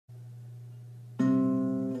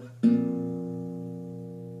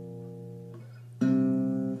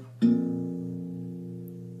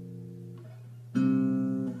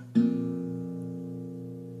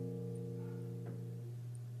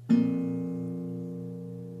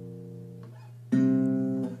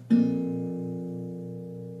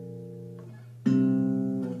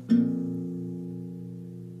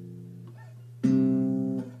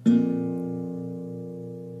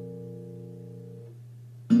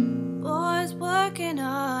working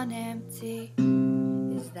on empty.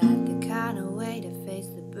 Is that the kind of way to face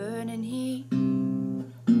the burning heat?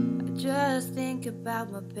 I just think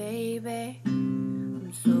about my baby.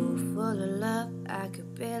 I'm so full of love I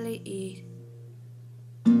could barely eat.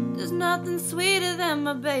 There's nothing sweeter than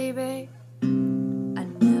my baby. I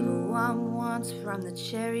never want once from the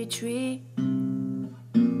cherry tree.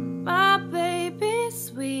 My baby's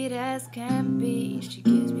sweet as can be. She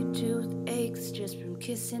gives me toothaches just from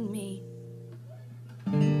kissing me.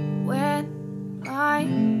 When my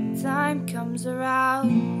time comes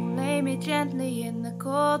around, lay me gently in the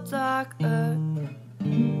cold dark earth.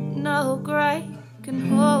 No grave can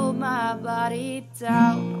hold my body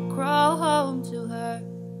down. I'll crawl home to her.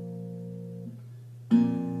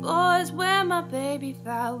 Boys, where my baby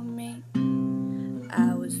found me,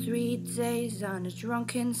 I was 3 days on a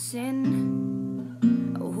drunken sin.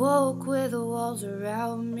 I woke with the walls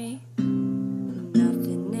around me,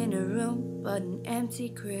 nothing in a room but an empty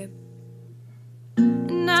crib.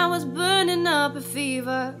 And I was burning up a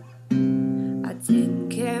fever. I didn't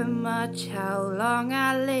care much how long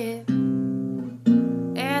I lived.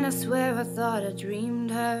 And I swear I thought I dreamed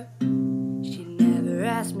her. She never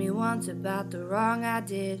asked me once about the wrong I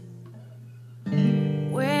did.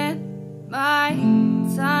 When my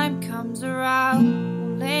time comes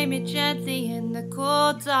around, lay me gently in the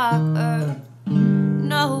cold dark earth.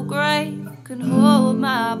 No grave can hold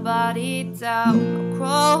my body down. I'll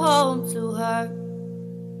crawl home to her.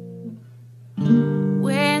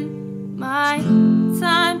 When my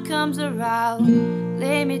time comes around,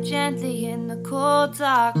 lay me gently in the cold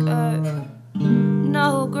dark earth.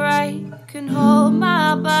 No grave can hold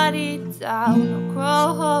my body down. I'll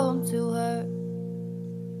crawl home to her.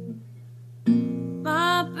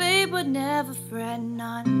 My babe would never fret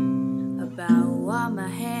none about what my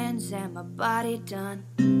hands and my body done.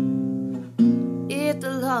 If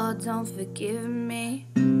the Lord don't forgive me,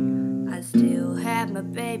 I still have my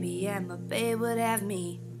baby and my babe would have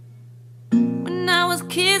me. When I was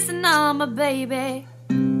kissing on my baby,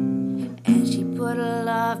 and she put her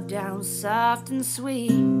love down soft and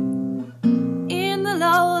sweet. In the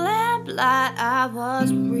low lamp light I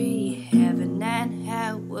was free. Heaven and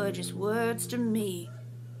hell were just words to me.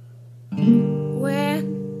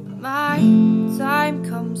 When my time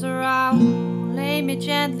comes around, lay me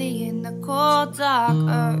gently in the cold dark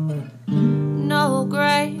earth. No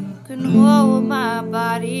grave can hold my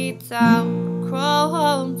body down. I'll crawl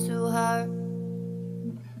home to her.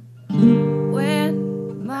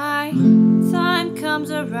 When my time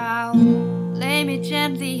comes around, lay me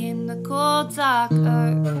gently in the cold dark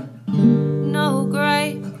earth. No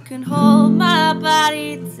grave can hold my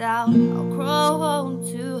body down. I'll crawl home